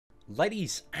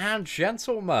Ladies and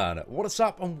gentlemen, what is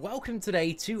up and welcome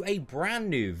today to a brand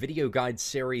new video guide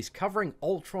series covering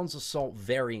Ultron's Assault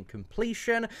variant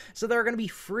completion. So there are going to be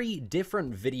 3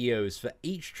 different videos for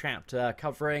each chapter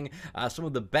covering some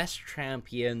of the best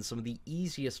champions, some of the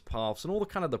easiest paths, and all the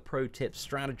kind of the pro tips,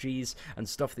 strategies, and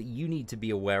stuff that you need to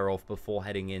be aware of before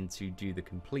heading in to do the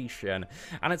completion.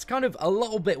 And it's kind of a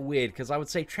little bit weird because I would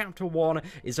say chapter 1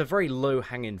 is a very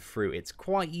low-hanging fruit. It's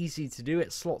quite easy to do.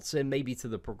 It slots in maybe to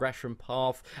the progression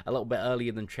path a little bit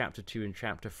earlier than chapter 2 and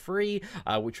chapter 3,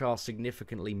 which are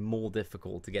significantly more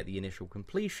difficult to get the initial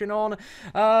completion on.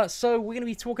 So we're going to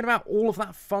be talking about all of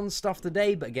that fun stuff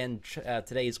today, but again,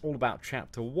 today is all about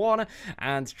chapter 1,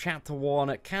 and chapter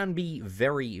 1 can be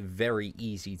very, very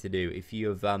easy to do if you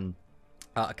have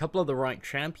a couple of the right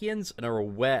champions and are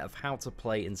aware of how to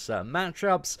play in certain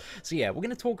matchups. So yeah, we're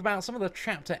going to talk about some of the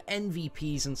chapter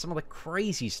MVPs and some of the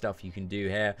crazy stuff you can do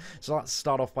here. So let's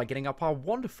start off by getting up our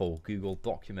wonderful Google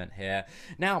document here.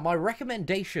 Now, my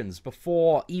recommendations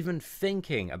before even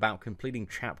thinking about completing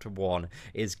chapter 1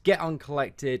 is get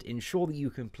uncollected, ensure that you're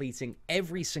completing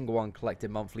every single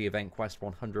uncollected monthly event quest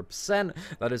 100%.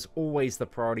 That is always the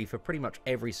priority for pretty much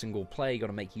every single play. You got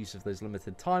to make use of those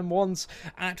limited time ones.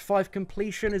 At 5 completion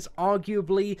is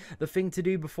arguably the thing to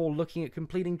do before looking at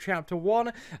completing chapter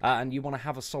 1, and you want to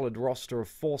have a solid roster of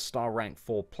 4-star rank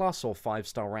 4+ or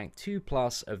 5-star rank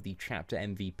 2+ of the chapter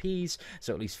MVPs,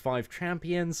 so at least 5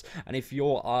 champions. And if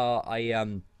you're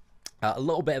a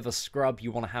little bit of a scrub,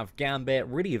 you want to have Gambit,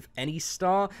 really of any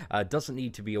star, doesn't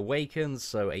need to be awakened,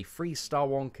 so a 3-star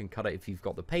one can cut it if you've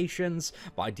got the patience,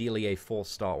 but ideally a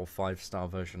 4-star or 5-star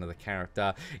version of the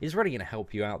character is really going to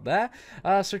help you out there.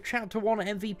 So chapter 1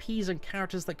 MVPs and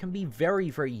characters that can be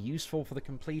very, very useful for the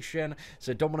completion.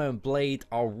 So Domino and Blade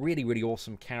are really, really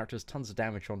awesome characters, tons of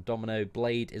damage on Domino.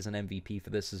 Blade is an MVP for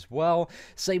this as well.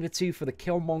 Sabretooth for the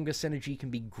Killmonger synergy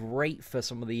can be great for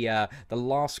some of the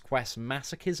last quest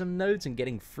masochism nodes and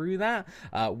getting through that.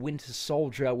 Winter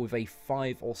Soldier with a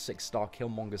 5 or 6-star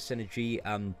Killmonger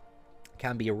synergy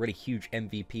can be a really huge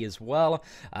MVP as well.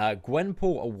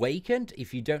 Gwenpool Awakened,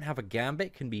 if you don't have a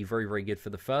Gambit, can be very, very good for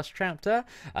the first chapter.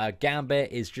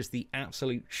 Gambit is just the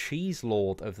absolute cheese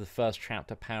lord of the first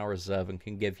chapter power reserve and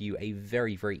can give you a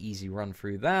very, very easy run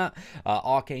through that.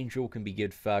 Archangel can be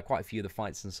good for quite a few of the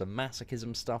fights and some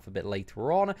masochism stuff a bit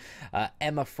later on.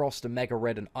 Emma Frost and Mega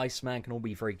Red and Iceman can all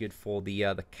be very good for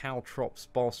the Caltrops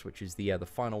boss, which is the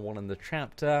final one in the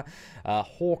chapter.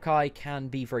 Hawkeye can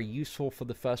be very useful for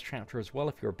the first chapter as well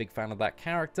if you're a big fan of that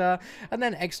character. And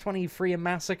then X-23 and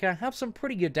Massacre have some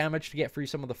pretty good damage to get through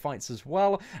some of the fights as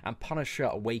well, and Punisher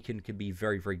Awakened can be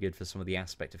very, very good for some of the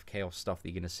aspect of chaos stuff that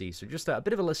you're going to see. So just a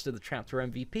bit of a list of the chapter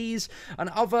MVPs and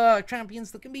other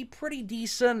champions that can be pretty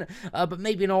decent, but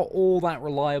maybe not all that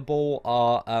reliable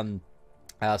are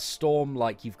Storm,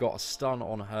 like you've got a stun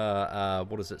on her,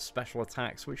 special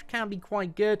attacks, which can be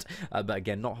quite good, but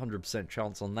again, not 100%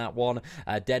 chance on that one.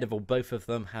 Daredevil, both of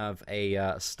them have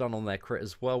a stun on their crit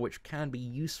as well, which can be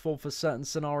useful for certain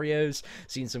scenarios.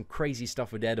 Seen some crazy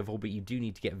stuff with Daredevil, but you do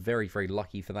need to get very, very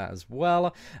lucky for that as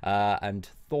well. And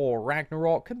Thor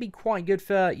Ragnarok can be quite good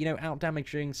for, you know,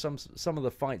 out-damaging some of the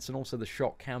fights, and also the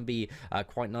shock can be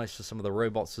quite nice for some of the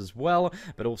robots as well,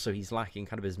 but also he's lacking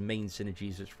kind of his main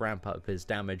synergies, which ramp up his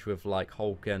damage with like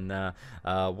Hulk and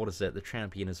the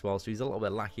champion as well, so he's a little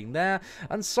bit lacking there.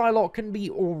 And Psylocke can be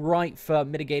alright for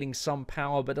mitigating some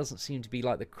power, but doesn't seem to be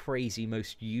like the crazy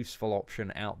most useful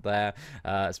option out there,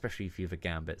 especially if you have a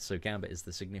Gambit. So Gambit is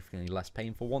the significantly less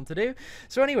painful one to do.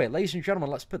 So anyway, ladies and gentlemen,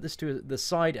 let's put this to the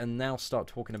side and now start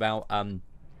talking about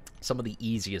some of the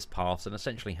easiest paths and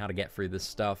essentially how to get through this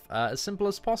stuff as simple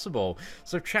as possible.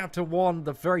 So chapter 1,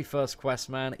 the very first quest,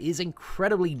 man, is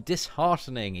incredibly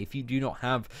disheartening if you do not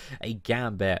have a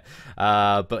Gambit.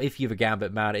 But if you have a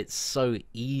Gambit, man, it's so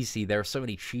easy. There are so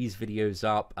many cheese videos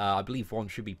up. I believe one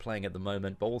should be playing at the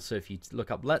moment, but also if you look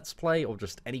up Let's Play or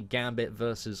just any Gambit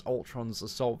versus Ultron's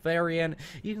Assault variant,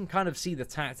 you can kind of see the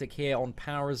tactic here on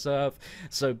Power Reserve.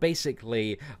 So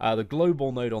basically, the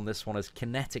global node on this one is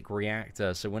Kinetic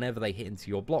Reactor, so whenever they hit into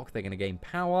your block, they're going to gain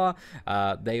power.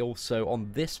 They also,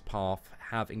 on this path,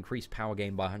 have increased power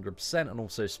gain by 100%, and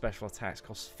also special attacks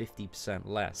cost 50%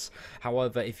 less.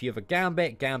 However, if you have a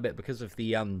Gambit, because of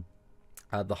the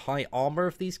The high armor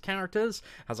of these characters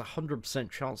has a 100%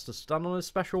 chance to stun on a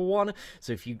special one,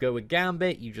 so if you go with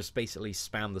Gambit, you just basically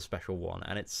spam the special one,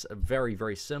 and it's very,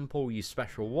 very simple. You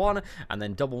special one, and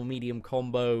then double medium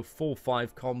combo, full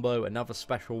 5 combo, another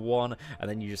special one, and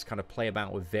then you just kind of play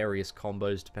about with various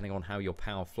combos depending on how your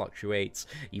power fluctuates,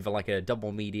 either like a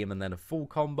double medium and then a full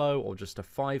combo, or just a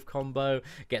 5 combo,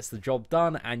 gets the job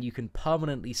done, and you can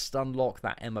permanently stun lock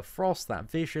that Emma Frost, that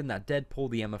Vision, that Deadpool,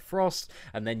 the Emma Frost,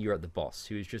 and then you're at the boss,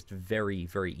 who is just very,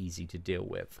 very easy to deal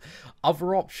with.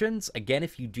 Other options, again,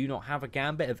 if you do not have a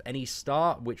Gambit of any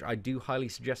start, which I do highly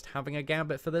suggest having a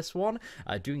Gambit for this one,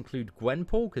 do include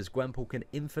Gwenpool, because Gwenpool can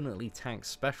infinitely tank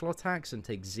special attacks and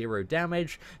take 0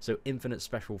 damage, so infinite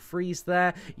special freeze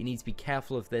there. You need to be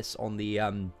careful of this on the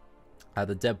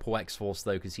Deadpool X-Force,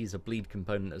 though, because he's a bleed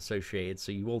component associated,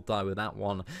 so you will die with that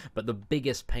one. But the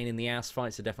biggest pain in the ass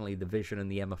fights are definitely the Vision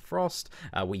and the Emma Frost,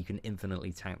 where you can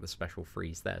infinitely tank the special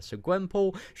freeze there. So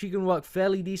Gwenpool, she can work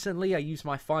fairly decently. I used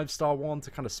my 5-star one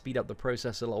to kind of speed up the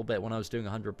process a little bit when I was doing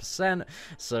 100%,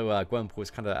 so Gwenpool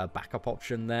is kind of a backup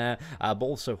option there. But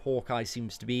also Hawkeye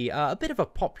seems to be a bit of a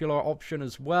popular option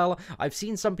as well. I've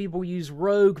seen some people use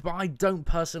Rogue, but I don't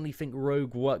personally think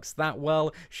Rogue works that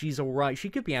well. She's alright. She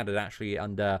could be added actually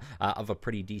under other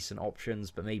pretty decent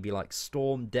options, but maybe like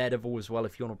Storm, Daredevil as well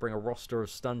if you want to bring a roster of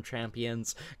stun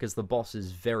champions, because the boss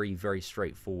is very, very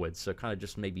straightforward. So kind of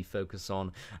just maybe focus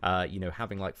on you know,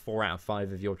 having like 4 out of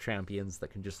 5 of your champions that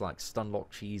can just like stun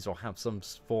lock cheese, or have some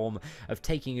form of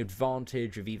taking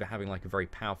advantage of either having like a very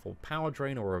powerful power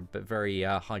drain or a very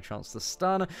high chance to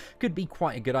stun. Could be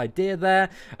quite a good idea there.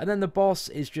 And then the boss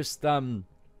is just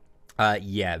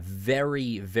yeah,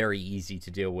 very, very easy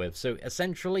to deal with. So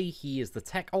essentially, he is the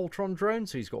tech Ultron drone,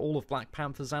 so he's got all of Black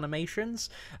Panther's animations.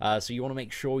 So you want to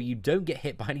make sure you don't get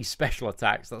hit by any special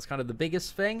attacks. That's kind of the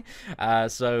biggest thing.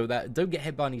 So that don't get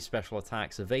hit by any special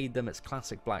attacks, evade them. It's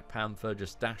classic Black Panther,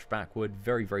 just dash backward,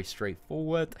 very, very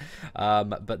straightforward.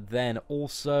 But then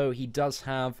also, he does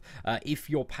have, if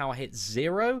your power hits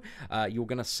 0, you're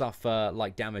going to suffer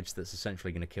like damage that's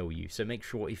essentially going to kill you. So make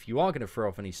sure if you are going to throw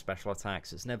off any special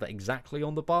attacks, it's never exactly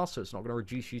on the bar, so it's not going to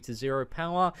reduce you to 0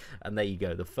 power. And there you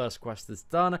go, the first quest is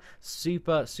done.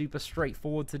 Super, super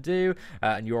straightforward to do,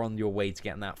 and you're on your way to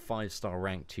getting that 5-star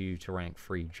rank 2 to rank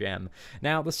 3 gem.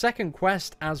 Now, the second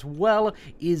quest as well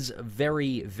is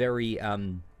very, very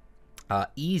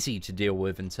easy to deal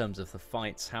with in terms of the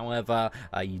fights. However,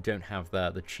 you don't have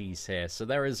the cheese here. So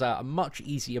there is a much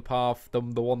easier path than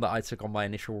the one that I took on my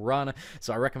initial run.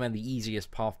 So I recommend the easiest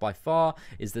path by far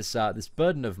is this this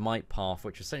Burden of Might path,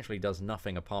 which essentially does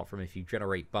nothing apart from if you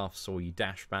generate buffs or you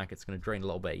dash back, it's going to drain a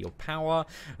little bit of your power.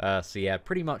 So yeah,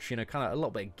 pretty much, you know, kind of a little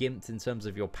bit gimped in terms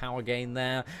of your power gain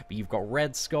there. But you've got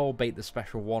Red Skull, bait the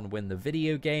special one, win the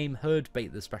video game. Hood,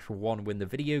 bait the special one, win the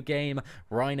video game.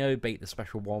 Rhino, bait the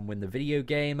special one, win the video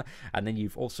game. And then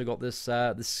you've also got this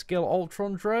this skill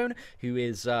Ultron drone, who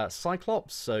is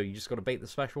Cyclops, so you just got to bait the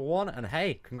special one, and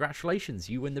hey, congratulations,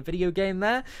 you win the video game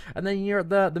there. And then you're at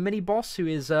the mini boss, who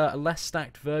is a less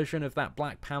stacked version of that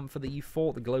Black Panther that you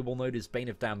fought. The global node is Bane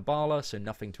of Damballa, so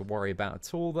nothing to worry about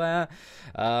at all there.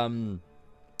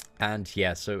 And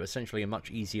yeah, so essentially a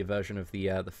much easier version of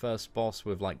the first boss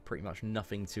with like pretty much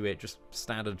nothing to it, just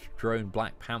standard drone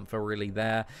Black Panther really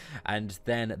there. And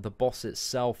then the boss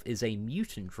itself is a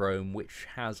mutant drone which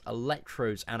has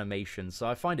Electro's animation, so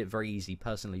I find it very easy,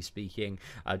 personally speaking,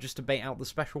 just to bait out the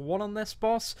special one on this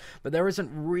boss. But there isn't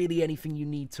really anything you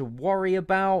need to worry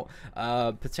about.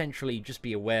 Potentially just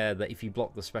be aware that if you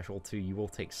block the special 2, you will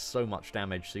take so much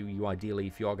damage, so you ideally,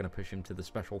 if you are going to push him to the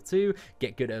special 2,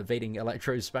 get good at evading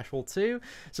Electro's special 2.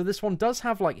 So this one does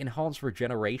have like enhanced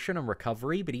regeneration and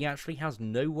recovery, but he actually has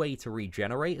no way to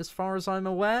regenerate as far as I'm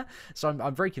aware. So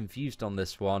I'm very confused on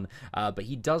this one. But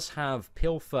he does have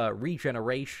Pilfer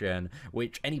regeneration,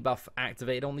 which any buff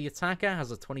activated on the attacker has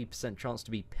a 20% chance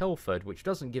to be pilfered, which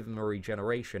doesn't give him a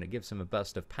regeneration, it gives him a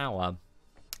burst of power.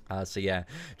 So yeah,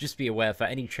 just be aware for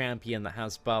any champion that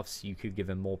has buffs, you could give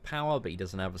him more power, but he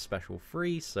doesn't have a special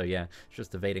free, so yeah, it's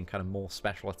just evading kind of more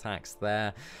special attacks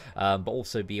there. But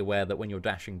also be aware that when you're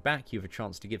dashing back, you have a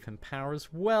chance to give him power as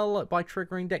well by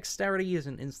triggering dexterity. Is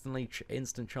an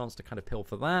instant chance to kind of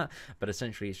pilfer that, but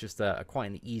essentially it's just quite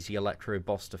an easy Electro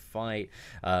boss to fight,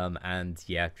 and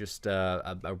yeah, just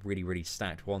a really, really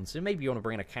stacked one. So maybe you want to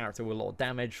bring in a character with a lot of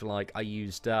damage, like I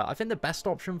used, I think the best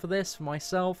option for this for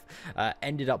myself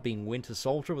ended up being Winter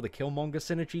Soldier with a Killmonger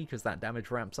synergy, because that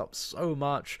damage ramps up so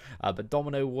much. But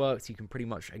Domino worked. You can pretty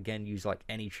much again use like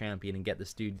any champion and get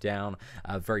this dude down,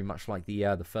 very much like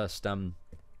the first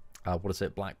what is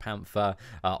it, Black Panther,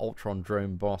 Ultron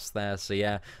drone boss there. So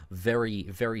yeah, very,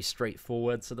 very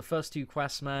straightforward. So the first two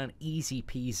quests, man, easy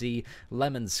peasy,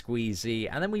 lemon squeezy.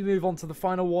 And then we move on to the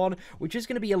final one, which is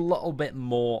going to be a little bit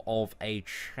more of a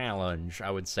challenge,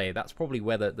 I would say. That's probably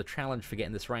where the challenge for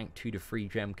getting this rank 2 to 3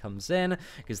 gem comes in,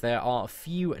 because there are a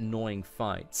few annoying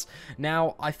fights.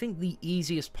 Now, I think the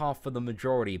easiest path for the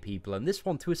majority of people, and this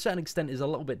one to a certain extent is a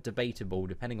little bit debatable,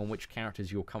 depending on which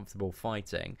characters you're comfortable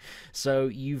fighting. So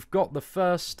you've got the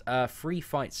first 3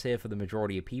 fights here for the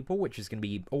majority of people, which is going to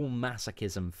be all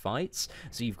masochism fights.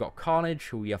 So you've got Carnage,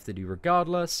 who you have to do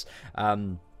regardless.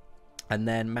 And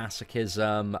then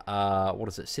Masochism, what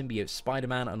is it, Symbiote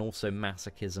Spider-Man, and also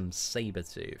Masochism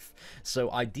Sabretooth. So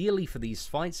ideally for these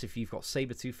fights, if you've got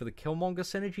Sabretooth for the Killmonger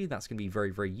synergy, that's going to be very,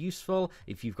 very useful.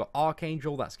 If you've got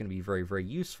Archangel, that's going to be very, very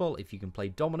useful. If you can play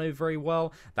Domino very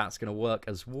well, that's going to work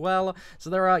as well. So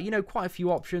there are, you know, quite a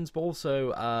few options, but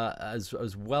also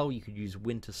as well, you could use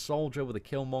Winter Soldier with a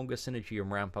Killmonger synergy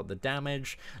and ramp up the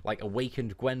damage. Like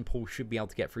Awakened Gwenpool should be able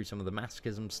to get through some of the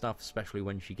Masochism stuff, especially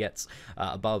when she gets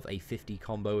above a 50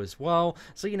 combo as well.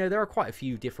 So, you know, there are quite a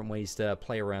few different ways to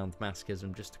play around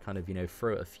masochism, just to kind of, you know,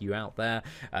 throw a few out there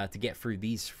to get through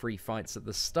these 3 fights at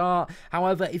the start.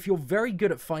 However, if you're very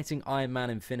good at fighting Iron Man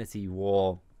Infinity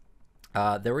War,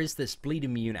 there is this Bleed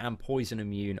Immune and Poison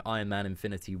Immune Iron Man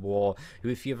Infinity War, who,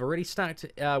 if you've already stacked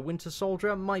Winter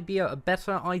Soldier, might be a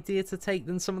better idea to take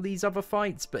than some of these other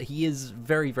fights, but he is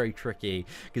very, very tricky,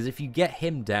 because if you get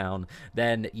him down,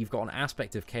 then you've got an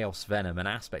Aspect of Chaos Venom. An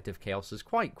Aspect of Chaos is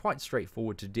quite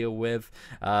straightforward to deal with,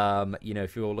 you know,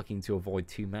 if you're looking to avoid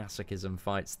 2 masochism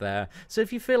fights there. So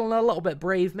if you're feeling a little bit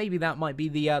brave, maybe that might be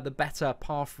the better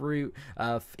path route,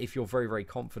 if you're very, very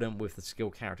confident with the skill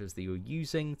characters that you're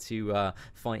using to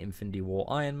fight Infinity War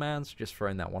Iron Man. So just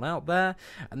throwing that one out there.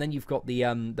 And then you've got the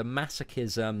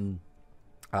masochism,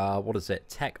 what is it,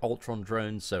 Tech Ultron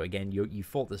drones. So again, you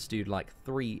fought this dude like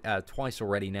twice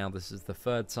already now. This is the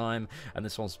 3rd time, and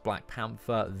this one's Black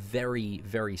Panther. Very,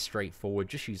 very straightforward.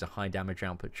 Just use a high damage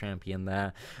output champion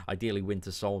there, ideally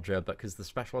Winter Soldier, but because the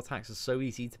special attacks are so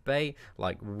easy to bait,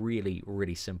 like really,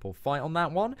 really simple fight on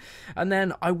that one. And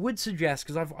then I would suggest,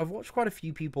 because I've watched quite a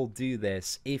few people do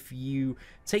this, if you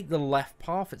take the left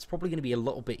path, it's probably going to be a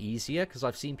little bit easier, because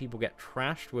I've seen people get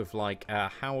trashed with like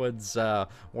Howard's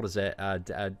what is it,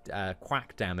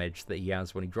 quack damage that he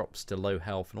has when he drops to low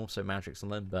health, and also Magic's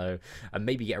Limbo, and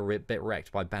maybe get a bit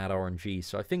wrecked by bad RNG.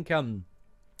 So I think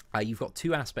you've got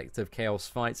 2 aspects of Chaos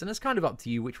fights, and it's kind of up to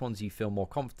you which ones you feel more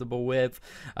comfortable with.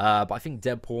 But I think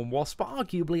Deadpool and Wasp are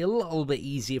arguably a little bit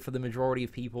easier for the majority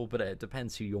of people, but it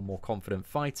depends who you're more confident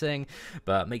fighting.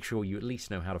 But make sure you at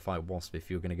least know how to fight Wasp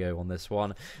if you're going to go on this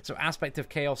one. So Aspect of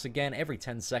Chaos, again, every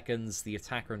 10 seconds, the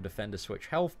attacker and defender switch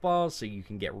health bars, so you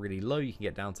can get really low, you can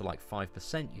get down to like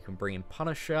 5%. You can bring in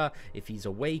Punisher if he's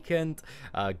awakened,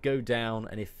 go down,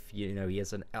 and if, you know, he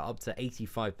has an up to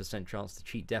 85% chance to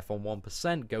cheat death on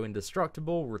 1%, go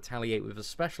indestructible, retaliate with a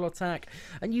special attack,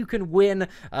 and you can win,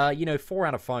 you know, 4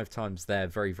 out of 5 times there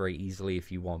very, very easily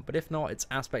if you want. But if not, it's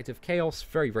Aspect of Chaos,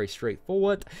 very, very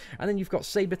straightforward. And then you've got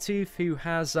Sabretooth, who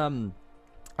has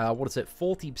what is it,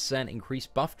 40%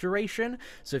 increased buff duration.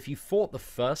 So if you fought the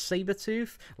first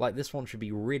Sabretooth, like, this one should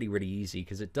be really, really easy,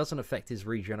 because it doesn't affect his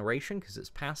regeneration, because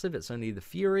it's passive, it's only the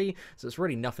Fury, so it's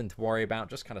really nothing to worry about,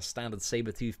 just kind of standard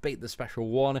Sabretooth, bait the special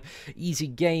one, easy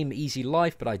game, easy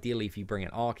life. But ideally, if you bring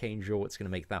an Archangel, it's going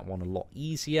to make that one a lot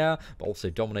easier, but also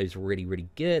Domino's really, really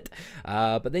good.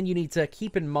 But then you need to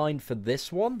keep in mind for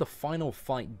this one, the final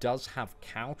fight does have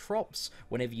caltrops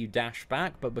whenever you dash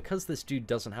back, but because this dude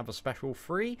doesn't have a special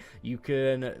free, you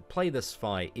can play this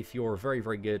fight if you're very,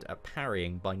 very good at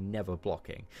parrying by never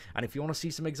blocking. And if you want to see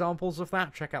some examples of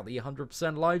that, check out the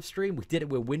 100% live stream. We did it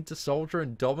with Winter Soldier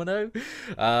and Domino.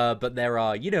 But there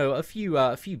are, you know, a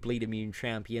few bleed immune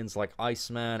champions like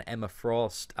Iceman, Emma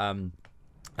Frost,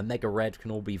 a Mega Red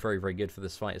can all be very, very good for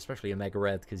this fight, especially a Mega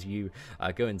Red, because you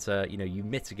go into, you know, you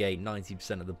mitigate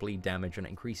 90% of the bleed damage, and it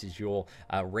increases your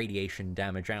radiation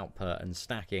damage output and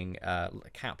stacking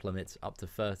cap limits up to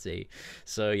 30.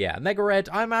 So yeah, Mega Red,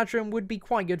 I imagine, would be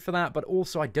quite good for that, but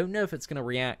also I don't know if it's going to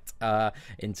react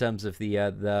in terms of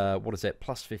the what is it,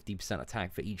 plus 50%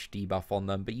 attack for each debuff on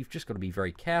them, but you've just got to be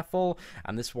very careful.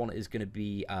 And this one is going to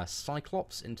be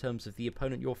Cyclops in terms of the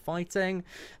opponent you're fighting.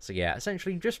 So yeah,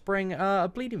 essentially just bring a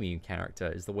bleed immune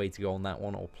character is the way to go on that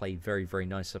one, or play very, very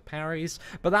nice parries.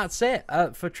 But that's it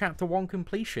for chapter 1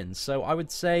 completion. So I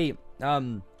would say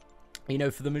you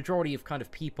know, for the majority of kind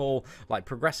of people, like,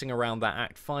 progressing around that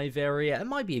Act 5 area, it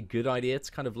might be a good idea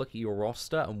to kind of look at your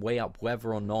roster and weigh up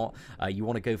whether or not you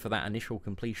want to go for that initial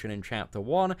completion in Chapter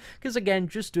 1, because, again,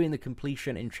 just doing the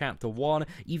completion in Chapter 1,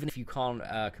 even if you can't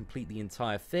complete the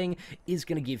entire thing, is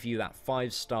going to give you that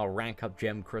 5-star rank-up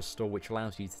gem crystal, which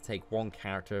allows you to take one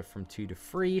character from 2 to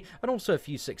 3, and also a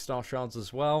few 6-star shards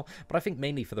as well, but I think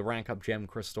mainly for the rank-up gem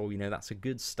crystal, you know, that's a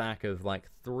good stack of, like,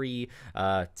 3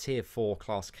 Tier 4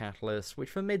 class catalysts, which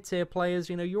for mid-tier players,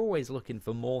 you know, you're always looking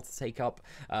for more to take up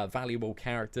valuable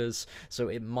characters, so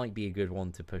it might be a good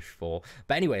one to push for.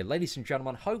 But anyway, ladies and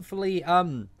gentlemen, hopefully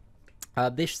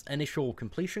this initial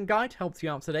completion guide helped you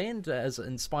out today and has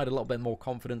inspired a little bit more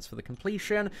confidence for the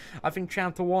completion. I think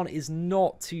Chapter 1 is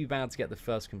not too bad to get the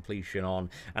first completion on,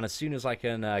 and as soon as I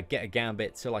can get a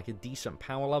Gambit to like a decent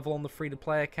power level on the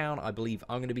free-to-play account, I believe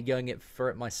I'm going to be going for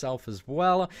it myself as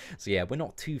well. So yeah, we're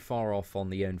not too far off on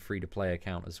the own free-to-play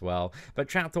account as well. But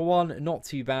Chapter 1, not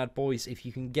too bad, boys. If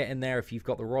you can get in there, if you've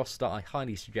got the roster, I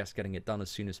highly suggest getting it done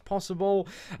as soon as possible.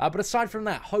 But aside from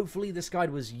that, hopefully this guide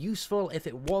was useful. If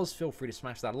it was, feel free to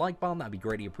smash that like button, that'd be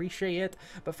greatly appreciated.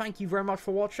 But thank you very much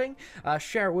for watching.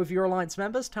 Share it with your Alliance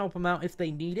members to help them out if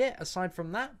they need it. Aside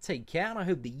from that, take care, and I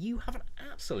hope that you have an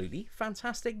absolutely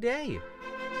fantastic day.